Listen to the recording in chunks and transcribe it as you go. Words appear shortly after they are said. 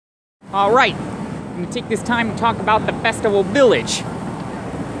Alright, I'm gonna take this time to talk about the festival village.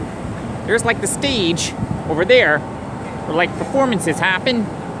 There's like the stage over there where like performances happen.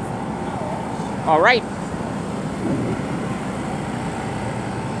 Alright.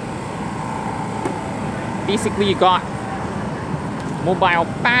 Basically you got mobile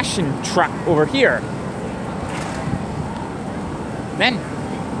fashion truck over here. Then,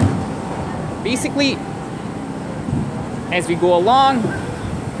 basically, as we go along,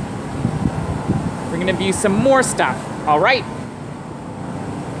 we're gonna view some more stuff, all right?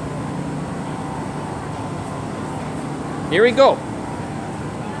 Here we go.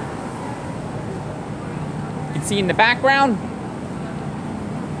 You can see in the background,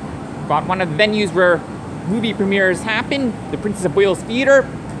 got one of the venues where movie premieres happen, the Princess of Wales Theatre.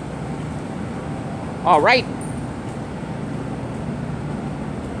 All right.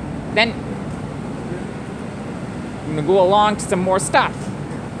 Then, I'm gonna go along to some more stuff.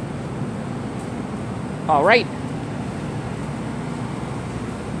 All right.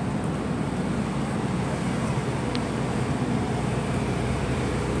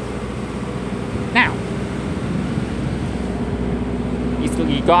 Now,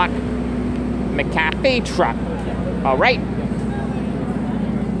 basically you got McCafe truck. All right.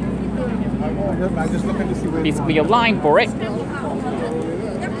 Basically a line for it.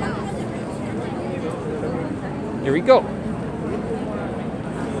 Here we go.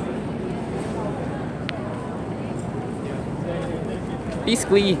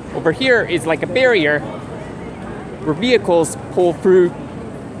 Basically, over here is like a barrier where vehicles pull through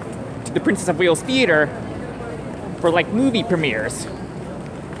to the Princess of Wales Theatre for like movie premieres.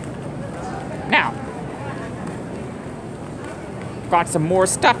 Now, got some more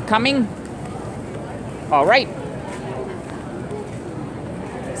stuff coming. All right.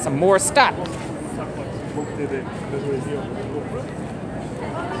 Some more stuff.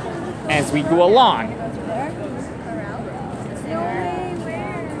 As we go along.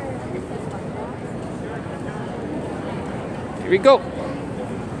 Here we go.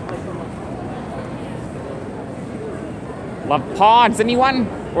 Love pods, anyone?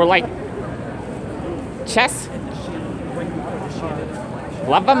 Or like chess?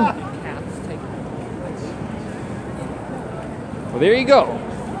 Love them? Well, there you go.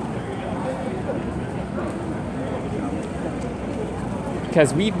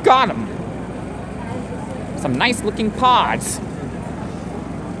 Because we've got them. Some nice looking pods.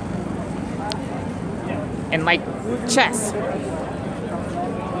 And like chess.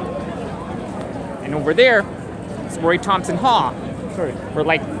 And over there, it's Roy Thompson Hall. Where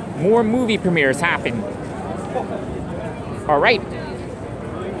like more movie premieres happen. All right.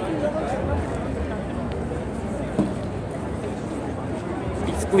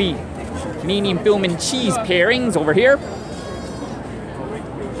 Basically, Canadian film and cheese pairings over here.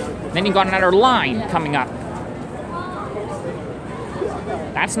 Then you got another line coming up.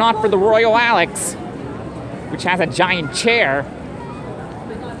 That's not for the Royal Alex, which has a giant chair.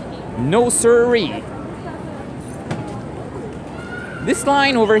 No siree. This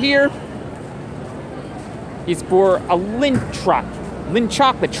line over here is for a Lindt truck, Lindt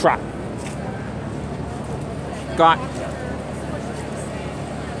chocolate truck. Got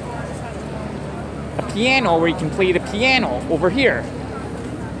a piano where you can play the piano over here.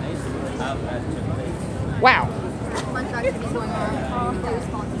 Wow.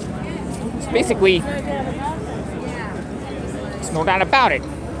 So basically, there's no doubt about it.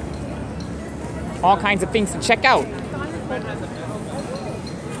 All kinds of things to check out.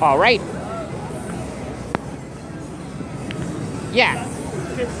 All right. Yeah.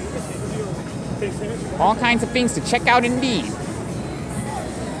 All kinds of things to check out indeed.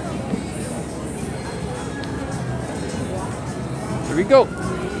 Here we go.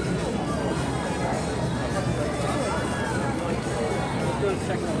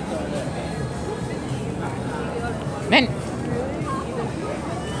 Then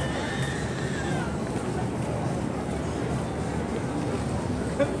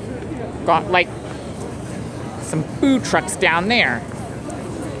got like some food trucks down there.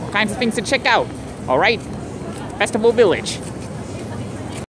 All kinds of things to check out. All right, Festival Village.